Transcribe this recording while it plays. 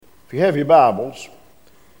If you have your Bibles,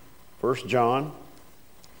 1 John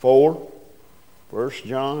 4, 1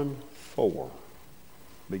 John 4,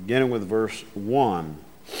 beginning with verse 1.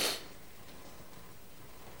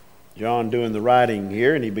 John doing the writing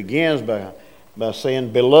here, and he begins by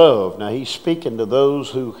saying, Beloved. Now he's speaking to those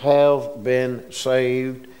who have been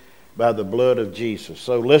saved by the blood of Jesus.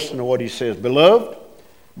 So listen to what he says. Beloved,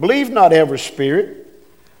 believe not every spirit,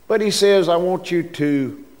 but he says, I want you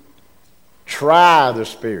to try the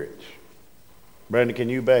spirits. Brandon, can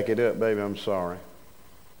you back it up, baby? I'm sorry.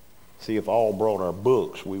 See, if all brought our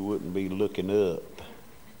books, we wouldn't be looking up.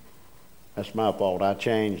 That's my fault. I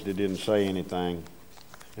changed it, didn't say anything.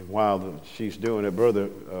 And while she's doing it, Brother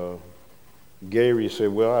Gary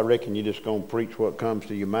said, well, I reckon you're just going to preach what comes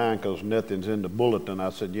to your mind because nothing's in the bulletin. I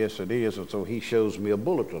said, yes, it is. And so he shows me a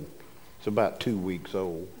bulletin. It's about 2 weeks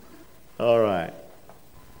old. All right.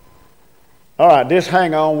 All right, just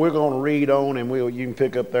hang on. We're going to read on, and you can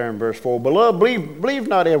pick up there in verse 4. Beloved, believe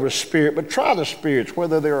not every spirit, but try the spirits,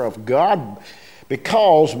 whether they're of God,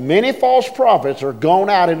 because many false prophets are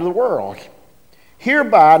gone out into the world.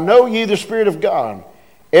 Hereby know ye the Spirit of God.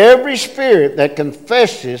 Every spirit that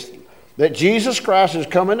confesses that Jesus Christ is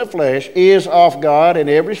come in the flesh is of God, and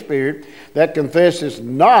every spirit that confesses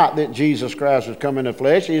not that Jesus Christ is come in the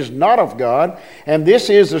flesh is not of God, and this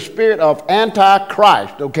is the spirit of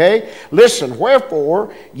Antichrist. Okay? Listen,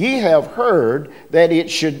 wherefore ye have heard that it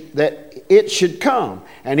should come,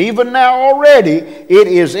 and even now already it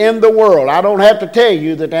is in the world. I don't have to tell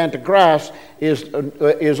you that Antichrist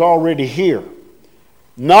is already here.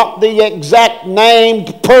 Not the exact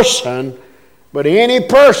named person, but any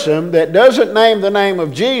person that doesn't name the name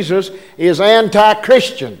of Jesus is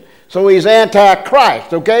anti-Christian. So he's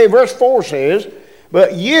anti-Christ. Okay, verse 4 says,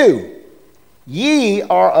 But ye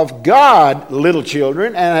are of God, little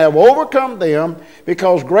children, and have overcome them,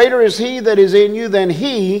 because greater is he that is in you than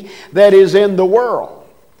he that is in the world.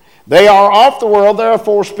 They are of the world,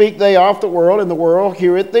 therefore speak they of the world, and the world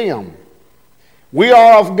heareth them. We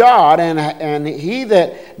are of God, and he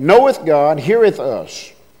that knoweth God heareth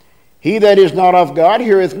us. He that is not of God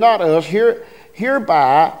heareth not us.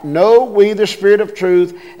 Hereby know we the spirit of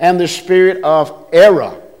truth and the spirit of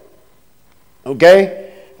error.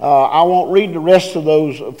 Okay? I won't read the rest of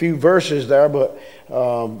those few verses there, but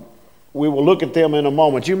we will look at them in a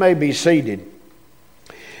moment. You may be seated.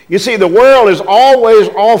 You see, the world is always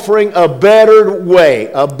offering a better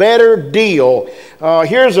way, a better deal.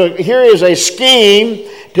 Here is a scheme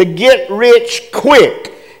to get rich quick.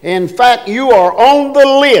 In fact, you are on the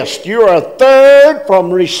list. You are a third from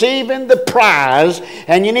receiving the prize,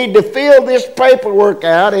 and you need to fill this paperwork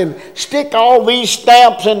out and stick all these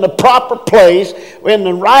stamps in the proper place in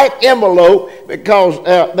the right envelope, because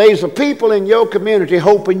there's a people in your community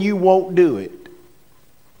hoping you won't do it.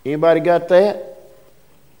 Anybody got that?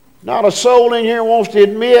 Not a soul in here wants to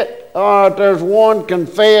admit, if there's one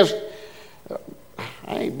confessed,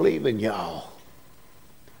 I ain't believing y'all.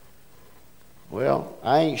 Well,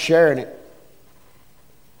 I ain't sharing it.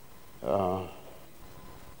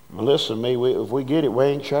 Listen to me, if we get it, we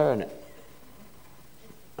ain't sharing it.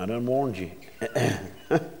 I done warned you.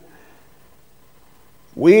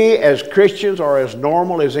 We as Christians are as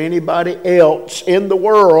normal as anybody else in the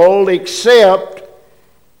world, except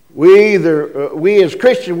we as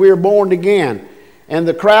Christians, we are born again. And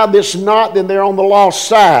the crowd that's not, then they're on the lost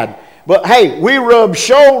side. But hey, we rub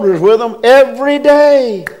shoulders with them every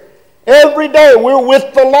day. Every day we're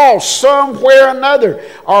with the lost somewhere or another.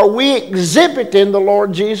 Are we exhibiting the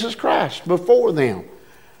Lord Jesus Christ before them?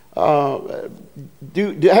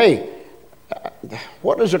 Hey,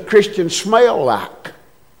 what does a Christian smell like?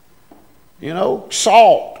 You know,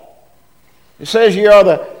 salt. It says you are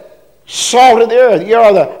the salt of the earth. You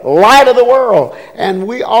are the light of the world. And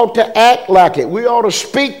we ought to act like it. We ought to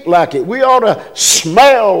speak like it. We ought to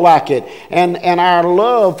smell like it. And our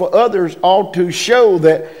love for others ought to show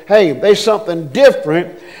that, hey, there's something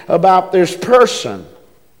different about this person.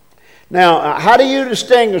 Now, how do you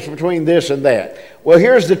distinguish between this and that? Well,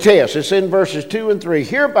 here's the test. It's in verses 2 and 3.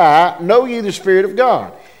 Hereby know ye the Spirit of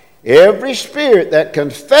God. Every spirit that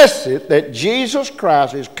confesseth that Jesus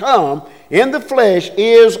Christ is come in the flesh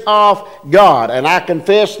is of God. And I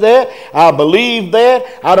confess that. I believe that.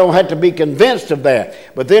 I don't have to be convinced of that.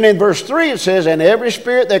 But then in verse 3 it says, And every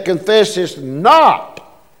spirit that confesseth not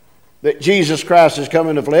that Jesus Christ is come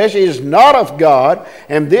in the flesh is not of God,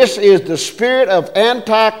 and this is the spirit of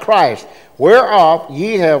Antichrist, whereof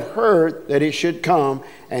ye have heard that it should come,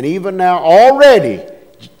 and even now already,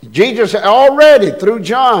 Jesus already, through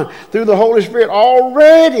John, through the Holy Spirit,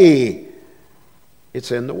 already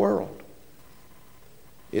it's in the world.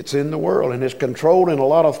 It's in the world, and it's controlling a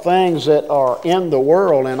lot of things that are in the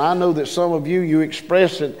world. And I know that some of you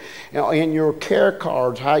express it in your care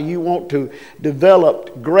cards, how you want to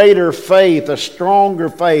develop greater faith, a stronger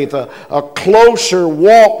faith, a closer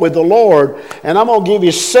walk with the Lord. And I'm going to give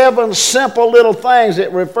you 7 simple little things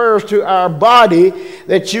that refers to our body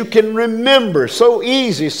that you can remember. So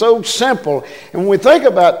easy, so simple. And when we think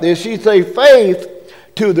about this, you say faith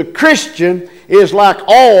to the Christian is like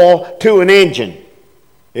oil to an engine.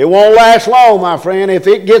 It won't last long, my friend. If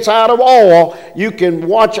it gets out of oil, you can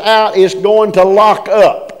watch out, it's going to lock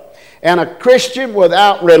up. And a Christian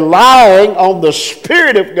without relying on the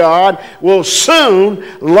Spirit of God will soon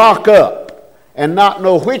lock up and not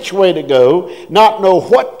know which way to go, not know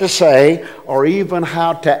what to say, or even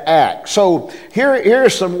how to act. So here are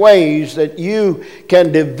some ways that you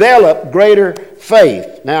can develop greater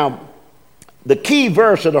faith. Now, the key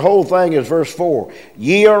verse of the whole thing is verse 4.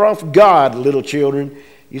 Ye are of God, little children.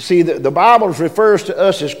 You see, the Bible refers to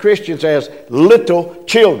us as Christians as little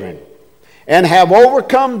children, and have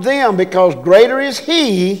overcome them, because greater is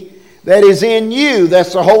He that is in you,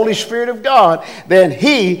 that's the Holy Spirit of God, than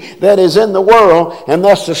he that is in the world, and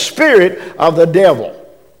that's the spirit of the devil.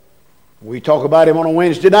 We talk about him on a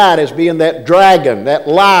Wednesday night as being that dragon, that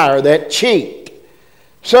liar, that cheat.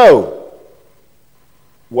 So,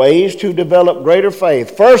 ways to develop greater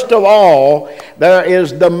faith. First of all, there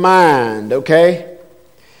is the mind, okay?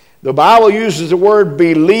 The Bible uses the word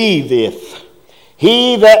believeth.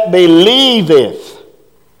 He that believeth,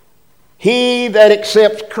 he that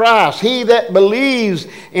accepts Christ, he that believes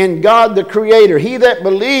in God the Creator, he that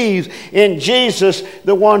believes in Jesus,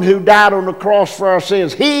 the one who died on the cross for our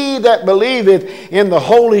sins, he that believeth in the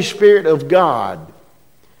Holy Spirit of God.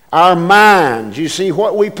 Our minds, you see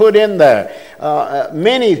what we put in there.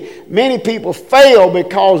 Many people fail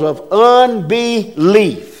because of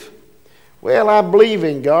unbelief. Well, I believe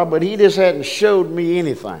in God, but He just hadn't showed me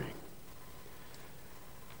anything.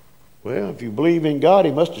 Well, if you believe in God,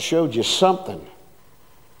 He must have showed you something.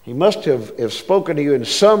 He must have spoken to you in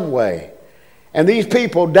some way. And these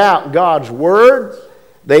people doubt God's word.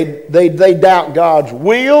 They doubt God's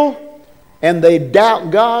will. And they doubt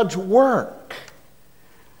God's work.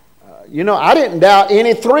 I didn't doubt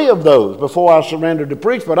any 3 of those before I surrendered to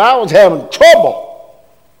preach, but I was having trouble.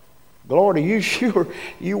 Lord, are you sure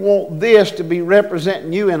you want this to be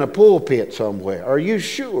representing you in a pulpit somewhere? Are you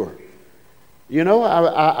sure?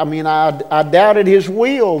 I doubted His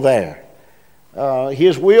will there.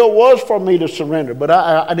 His will was for me to surrender, but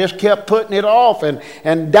I just kept putting it off and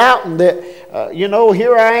doubting that,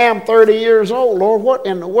 here I am 30 years old. Lord, what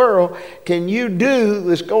in the world can you do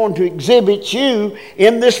that's going to exhibit you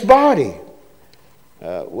in this body?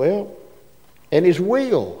 And His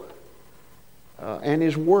will. And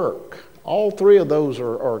His work. All 3 of those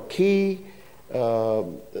are key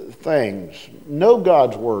things. Know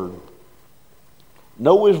God's word.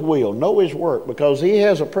 Know His will. Know His work. Because He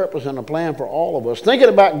has a purpose and a plan for all of us. Thinking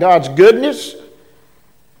about God's goodness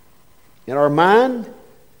in our mind.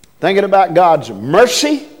 Thinking about God's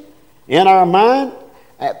mercy in our mind.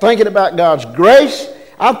 Thinking about God's grace.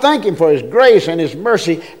 I thank Him for His grace and His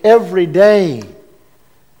mercy every day.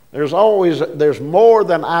 There's more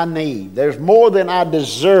than I need. There's more than I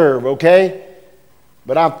deserve, okay?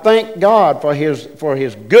 But I thank God for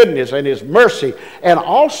His goodness and His mercy and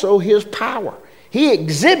also His power. He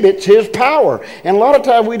exhibits His power. And a lot of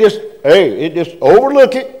times we just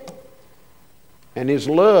overlook it. And His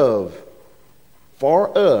love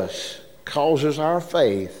for us causes our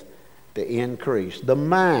faith to increase. The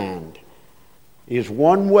mind is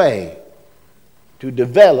one way to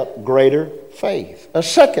develop greater faith. A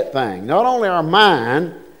second thing, not only our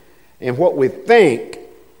mind and what we think,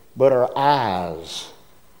 but our eyes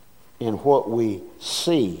in what we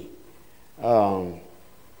see. The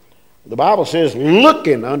Bible says,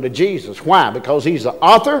 looking unto Jesus. Why? Because He's the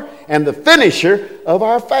author and the finisher of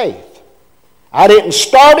our faith. I didn't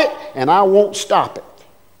start it, and I won't stop it.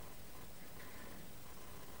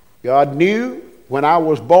 God knew when I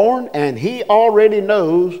was born, and He already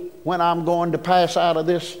knows when I'm going to pass out of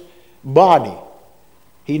this body.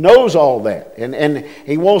 He knows all that. And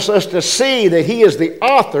He wants us to see that He is the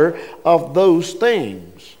author of those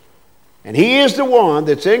things. And He is the one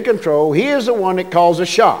that's in control. He is the one that calls the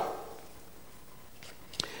shot.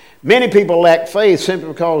 Many people lack faith simply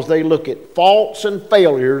because they look at faults and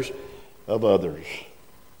failures of others.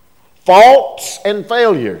 Faults and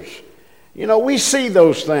failures. We see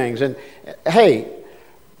those things. And hey,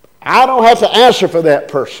 I don't have to answer for that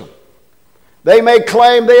person. They may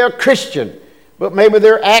claim they are Christian, but maybe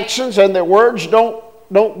their actions and their words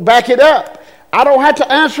don't back it up. I don't have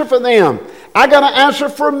to answer for them. I got to answer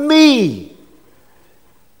for me.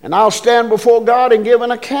 And I'll stand before God and give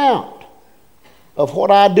an account of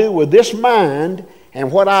what I do with this mind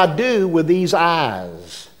and what I do with these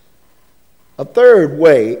eyes. A third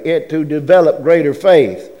way to develop greater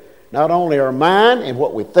faith. Not only our mind and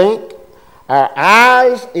what we think, our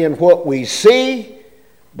eyes in what we see,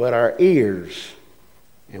 but our ears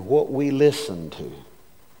in what we listen to.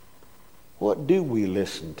 What do we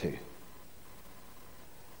listen to?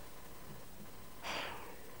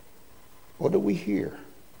 What do we hear?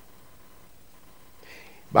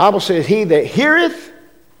 The Bible says, he that heareth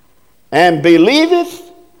and believeth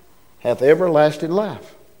hath everlasting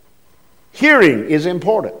life. Hearing is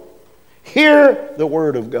important. Hear the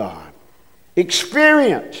Word of God.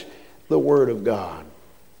 Experience the Word of God.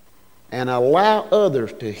 And allow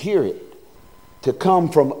others to hear it, to come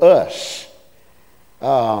from us.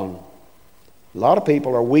 A lot of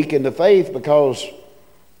people are weak in the faith because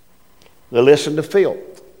they listen to filth.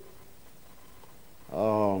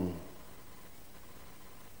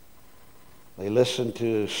 They listen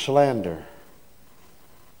to slander.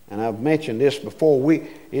 And I've mentioned this before.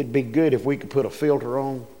 It'd be good if we could put a filter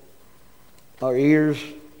on our ears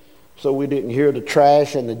so we didn't hear the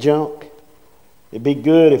trash and the junk. It'd be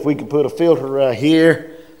good if we could put a filter right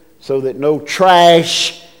here so that no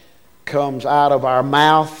trash comes out of our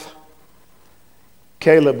mouth.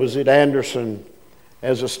 Caleb was at Anderson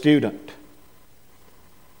as a student.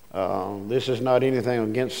 This is not anything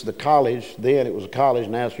against the college. Then it was a college,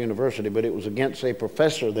 now it's university, but it was against a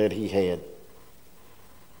professor that he had.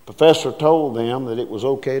 Professor told them that it was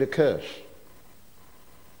okay to cuss.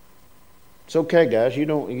 It's okay, guys. A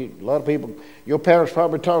lot of people, your parents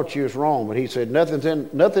probably taught you it's wrong, but he said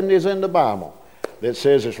nothing is in the Bible that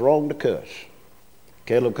says it's wrong to cuss.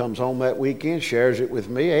 Caleb comes home that weekend, shares it with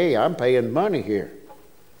me. Hey, I'm paying money here.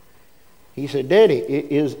 He said, Daddy,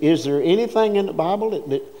 is there anything in the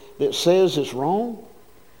Bible that says it's wrong?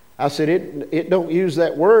 I said, it don't use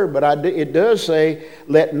that word, but it does say,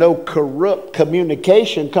 let no corrupt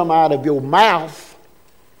communication come out of your mouth.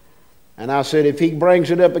 And I said, if he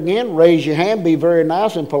brings it up again, raise your hand, be very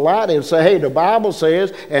nice and polite, and say, hey, the Bible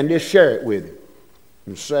says, and just share it with him.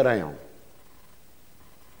 And sit down.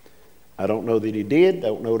 I don't know that he did. I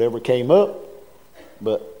don't know it ever came up.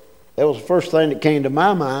 But that was the first thing that came to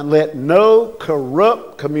my mind. Let no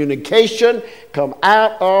corrupt communication come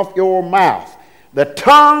out of your mouth. The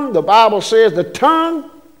tongue, the Bible says, the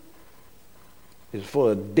tongue is full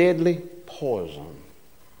of deadly poison.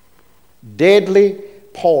 Deadly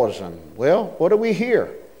poison. Well, what do we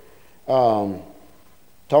hear? Talking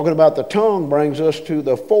about the tongue brings us to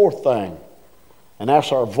the fourth thing, and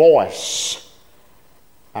that's our voice.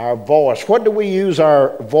 Our voice. What do we use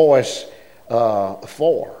our voice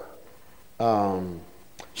for? Psalm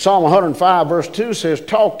 105 verse 2 says,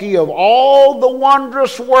 talk ye of all the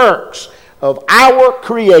wondrous works of our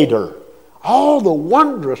Creator. All the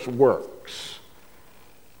wondrous works.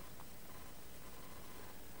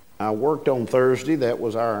 I worked on Thursday. That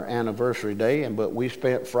was our anniversary day. But we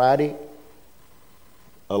spent Friday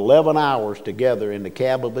 11 hours together in the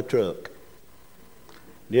cab of the truck.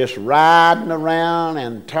 Just riding around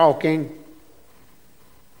and talking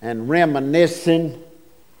and reminiscing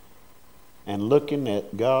and looking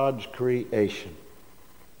at God's creation.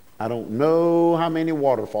 I don't know how many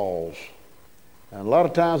waterfalls. And a lot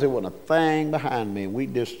of times there wasn't a thing behind me. We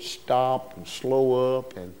just stop and slow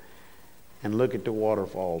up and look at the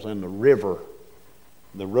waterfalls and the river.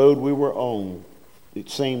 The road we were on, it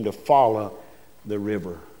seemed to follow the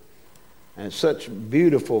river. And such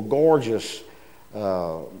beautiful, gorgeous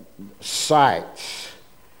sights.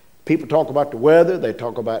 People talk about the weather, they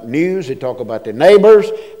talk about news, they talk about their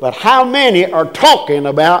neighbors, but how many are talking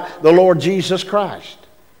about the Lord Jesus Christ?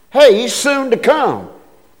 Hey, He's soon to come.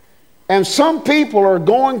 And some people are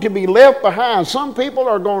going to be left behind. Some people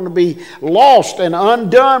are going to be lost and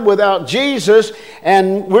undone without Jesus.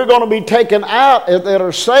 And we're going to be taken out that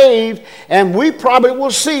are saved. And we probably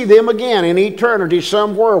will see them again in eternity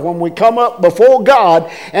somewhere when we come up before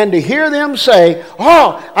God. And to hear them say,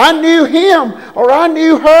 oh, I knew him or I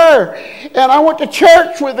knew her. And I went to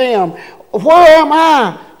church with them. Where am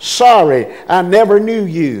I? Sorry, I never knew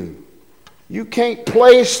you. You can't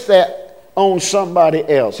place that on somebody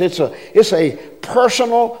else. It's a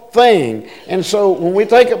personal thing. And so when we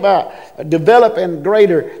think about developing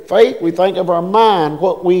greater faith, we think of our mind,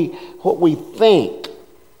 what we think.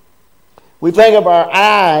 We think of our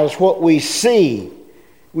eyes, what we see.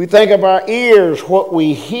 We think of our ears, what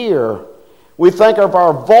we hear. We think of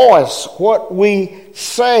our voice, what we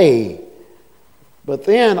say. But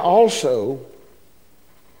then also,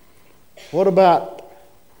 what about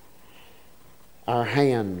our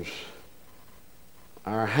hands?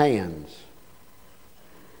 Our hands.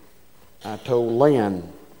 I told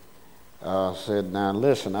Lynn, I said, now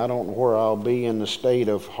listen, I don't know where I'll be in the state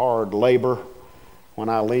of hard labor when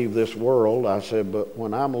I leave this world. I said, but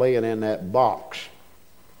when I'm laying in that box,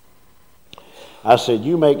 I said,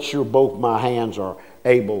 you make sure both my hands are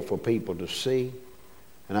able for people to see.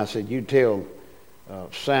 And I said, you tell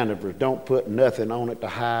Sanford, don't put nothing on it to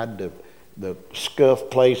hide the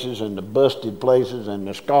scuffed places and the busted places and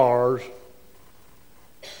the scars.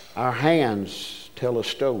 Our hands tell a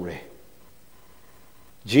story.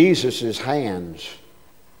 Jesus' hands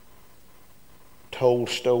told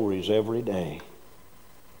stories every day.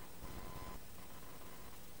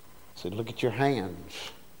 I said, look at your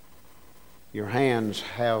hands. Your hands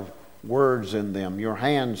have words in them. Your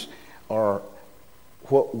hands are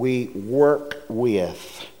what we work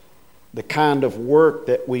with, the kind of work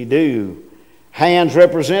that we do. Hands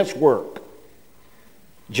represents work.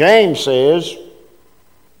 James says,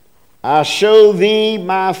 I show thee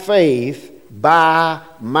my faith by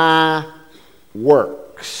my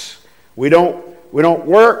works. We don't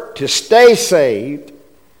work to stay saved.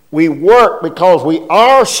 We work because we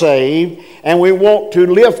are saved and we want to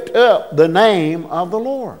lift up the name of the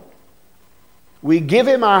Lord. We give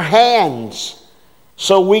Him our hands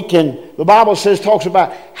so we can, the Bible talks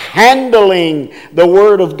about handling the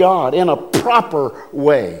Word of God in a proper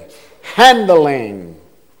way. Handling.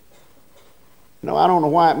 I don't know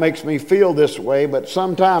why it makes me feel this way, but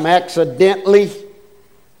sometime accidentally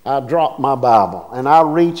I drop my Bible and I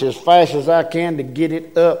reach as fast as I can to get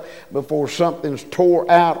it up before something's tore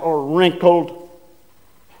out or wrinkled.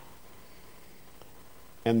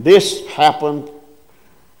 And this happened,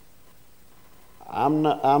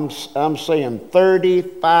 I'm saying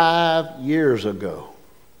 35 years ago.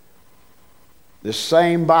 This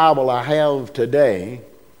same Bible I have today,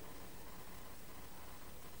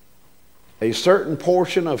 a certain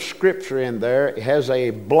portion of Scripture in there has a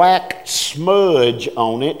black smudge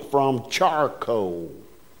on it from charcoal.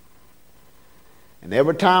 And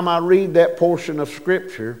every time I read that portion of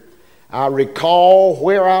Scripture, I recall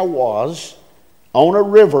where I was on a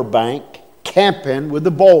riverbank camping with the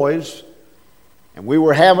boys, and we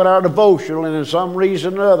were having our devotional, and in some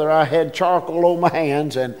reason or other I had charcoal on my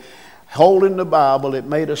hands, and holding the Bible, it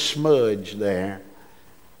made a smudge there.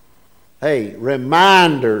 Hey,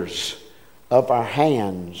 reminders of our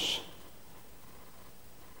hands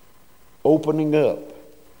opening up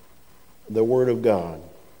the Word of God.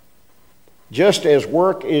 Just as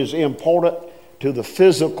work is important to the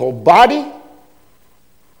physical body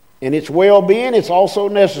and its well-being, it's also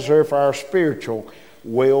necessary for our spiritual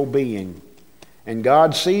well-being. And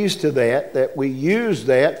God sees to that we use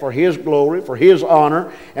that for His glory, for His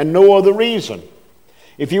honor, and no other reason.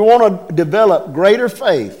 If you want to develop greater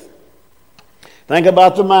faith, think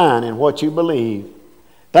about the mind and what you believe.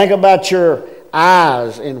 Think about your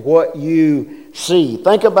eyes and what you see.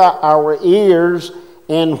 Think about our ears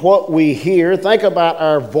and what we hear. Think about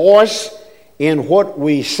our voice in what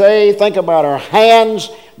we say. Think about our hands,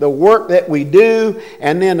 the work that we do.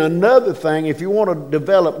 And then another thing, if you want to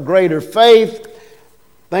develop greater faith,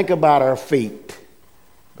 think about our feet.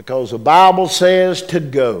 Because the Bible says to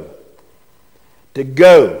go. To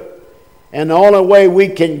go. And the only way we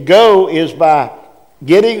can go is by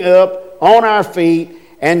getting up on our feet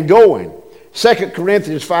and going. 2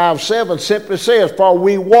 Corinthians 5:7 simply says, for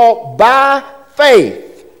we walk by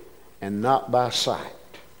faith and not by sight.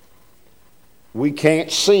 We can't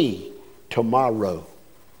see tomorrow,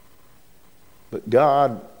 but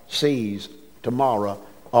God sees tomorrow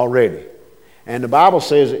already. And the Bible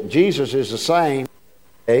says that Jesus is the same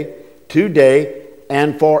today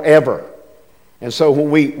and forever. And so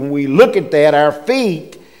when we look at that, our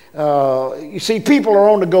feet, you see, people are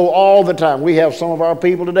on the go all the time. We have some of our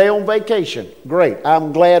people today on vacation. Great.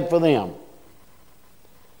 I'm glad for them.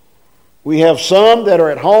 We have some that are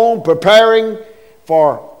at home preparing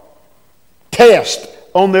for tests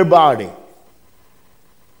on their body.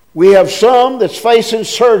 We have some that's facing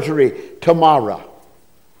surgery tomorrow.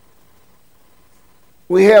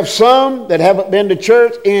 We have some that haven't been to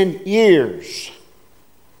church in years.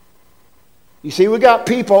 You see, we got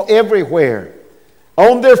people everywhere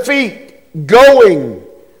on their feet, going.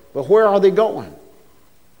 But where are they going?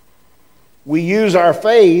 We use our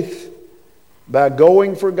faith by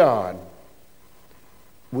going for God.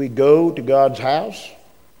 We go to God's house.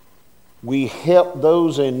 We help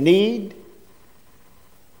those in need.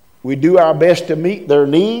 We do our best to meet their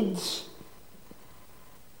needs.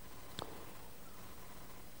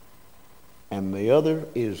 And the other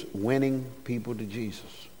is winning people to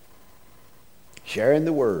Jesus. Sharing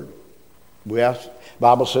the Word. The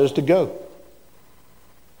Bible says to go.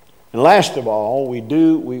 And last of all, we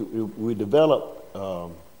develop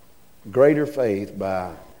greater faith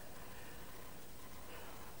by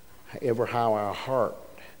ever how our heart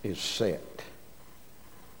is set.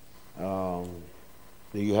 Do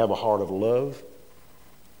you have a heart of love?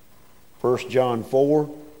 1 John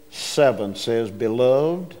 4:7 says,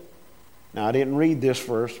 Beloved, now I didn't read this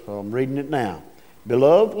verse, but I'm reading it now.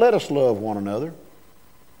 Beloved, let us love one another,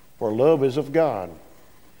 for love is of God.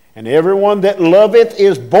 And everyone that loveth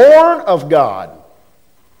is born of God,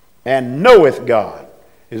 and knoweth God.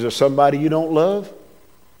 Is there somebody you don't love?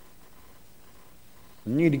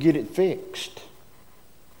 You need to get it fixed.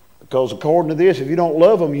 Because according to this, if you don't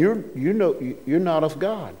love them, you're not of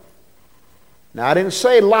God. Now, I didn't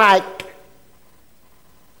say like.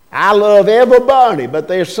 I love everybody, but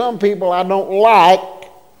there's some people I don't like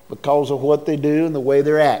because of what they do and the way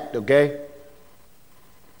they act, okay?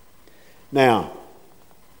 Now,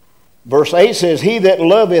 verse 8 says, He that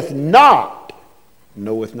loveth not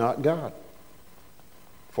knoweth not God,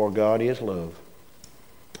 for God is love.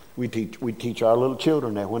 We teach our little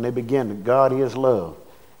children that when they begin that God is love.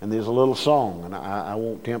 And there's a little song, and I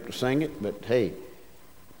won't attempt to sing it, but hey,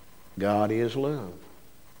 God is love.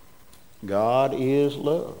 God is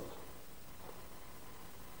love.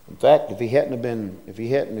 In fact, if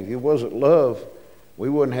he wasn't love, we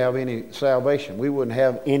wouldn't have any salvation. We wouldn't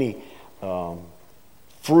have any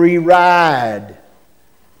free ride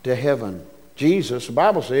to heaven. Jesus, the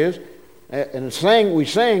Bible says, and we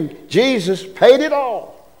sing, Jesus paid it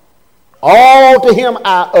all. All to him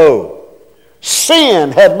I owe.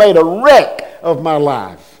 Sin had made a wreck of my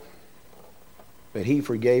life, but he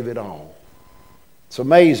forgave it all. It's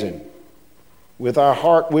amazing. With our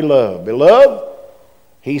heart we love. Beloved,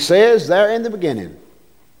 he says there in the beginning,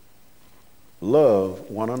 love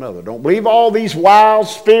one another. Don't believe all these wild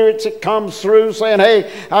spirits that comes through saying,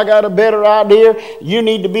 hey, I got a better idea. You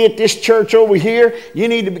need to be at this church over here. You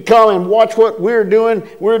need to come and watch what we're doing.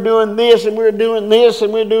 We're doing this and we're doing this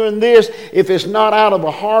and we're doing this. If it's not out of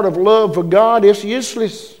a heart of love for God, it's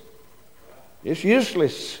useless. It's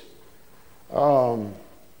useless.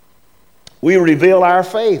 We reveal our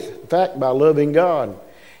faith, in fact, by loving God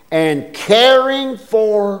and caring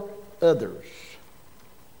for others.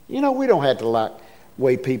 You know, we don't have to like the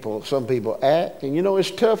way some people act. And you know, it's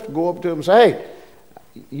tough to go up to them and say, hey,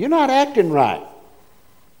 you're not acting right.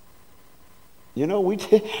 You know,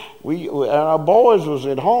 our boys was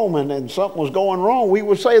at home and something was going wrong. We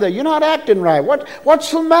would say that, you're not acting right.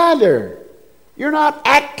 What's the matter? You're not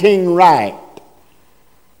acting right.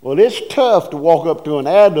 Well, it's tough to walk up to an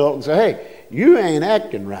adult and say, hey, you ain't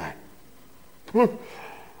acting right.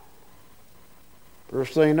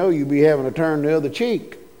 First thing you know, you'll be having to turn the other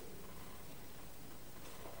cheek.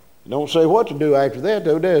 Don't say what to do after that,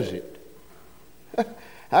 though, does it?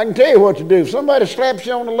 I can tell you what to do. If somebody slaps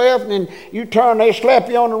you on the left and then you turn, they slap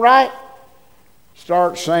you on the right,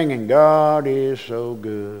 start singing, God is so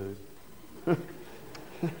good. They're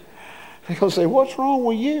going to say, what's wrong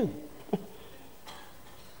with you?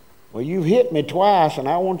 Well, you've hit me twice, and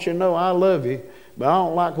I want you to know I love you, but I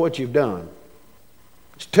don't like what you've done.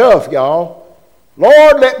 It's tough, y'all.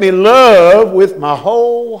 Lord, let me love with my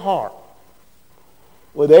whole heart.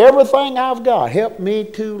 With everything I've got, help me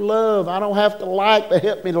to love. I don't have to like, but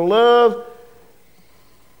help me to love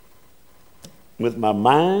with my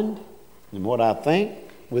mind and what I think,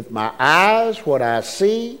 with my eyes, what I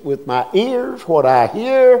see, with my ears, what I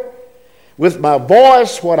hear, with my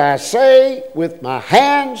voice, what I say, with my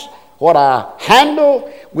hands, what I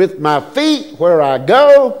handle, with my feet, where I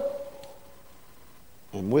go,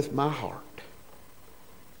 and with my heart.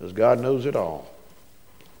 Because God knows it all.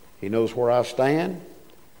 He knows where I stand.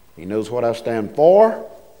 He knows what I stand for.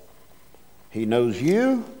 He knows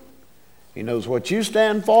you. He knows what you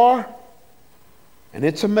stand for. And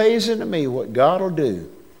it's amazing to me what God will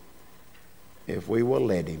do if we will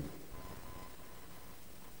let him.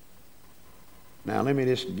 Now, let me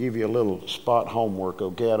just give you a little spot homework,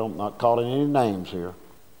 okay? I'm not calling any names here.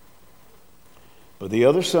 But the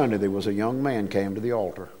other Sunday, there was a young man came to the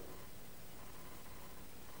altar.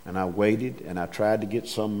 And I waited and I tried to get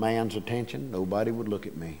some man's attention. Nobody would look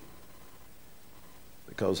at me.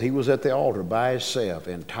 Because he was at the altar by himself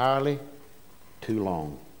entirely too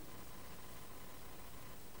long.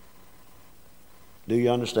 Do you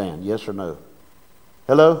understand? Yes or no?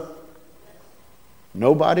 Hello?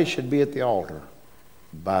 Nobody should be at the altar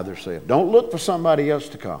by themselves. Don't look for somebody else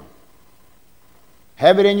to come.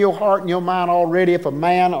 Have it in your heart and your mind already. If a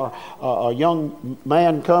man or a young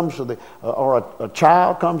man comes to or a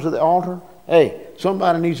child comes to the altar, hey,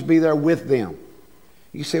 somebody needs to be there with them.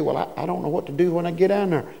 You say, well, I don't know what to do when I get down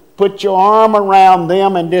there. Put your arm around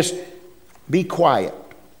them and just be quiet.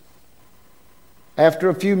 After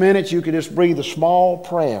a few minutes, you can just breathe a small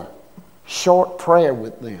prayer. short prayer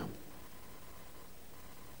with them,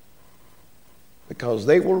 because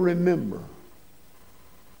they will remember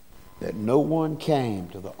that no one came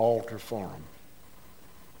to the altar for them.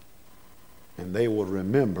 And they will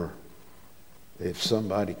remember if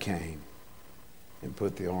somebody came and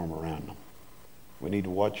put the arm around them. We need to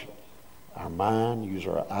watch our mind, use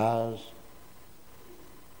our eyes,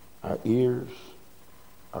 our ears,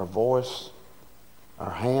 our voice,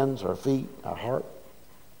 our hands, our feet, our heart.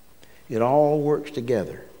 It all works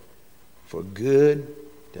together for good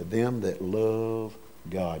to them that love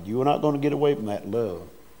God. You are not going to get away from that love.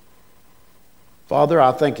 Father,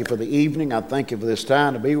 I thank you for the evening. I thank you for this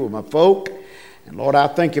time to be with my folk. And Lord, I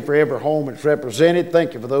thank you for every home that's represented.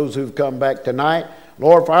 Thank you for those who've come back tonight.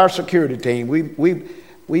 Lord, for our security team,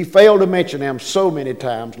 we failed to mention them so many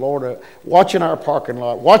times, Lord, watching our parking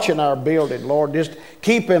lot, watching our building, Lord, just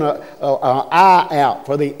keeping an eye out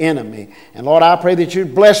for the enemy. And Lord, I pray that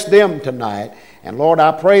you'd bless them tonight. And Lord,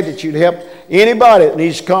 I pray that you'd help anybody that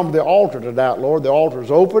needs to come to the altar tonight, Lord. The altar is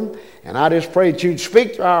open. And I just pray that you'd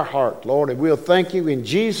speak to our heart, Lord, and we'll thank you in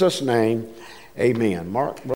Jesus' name. Amen. Mark.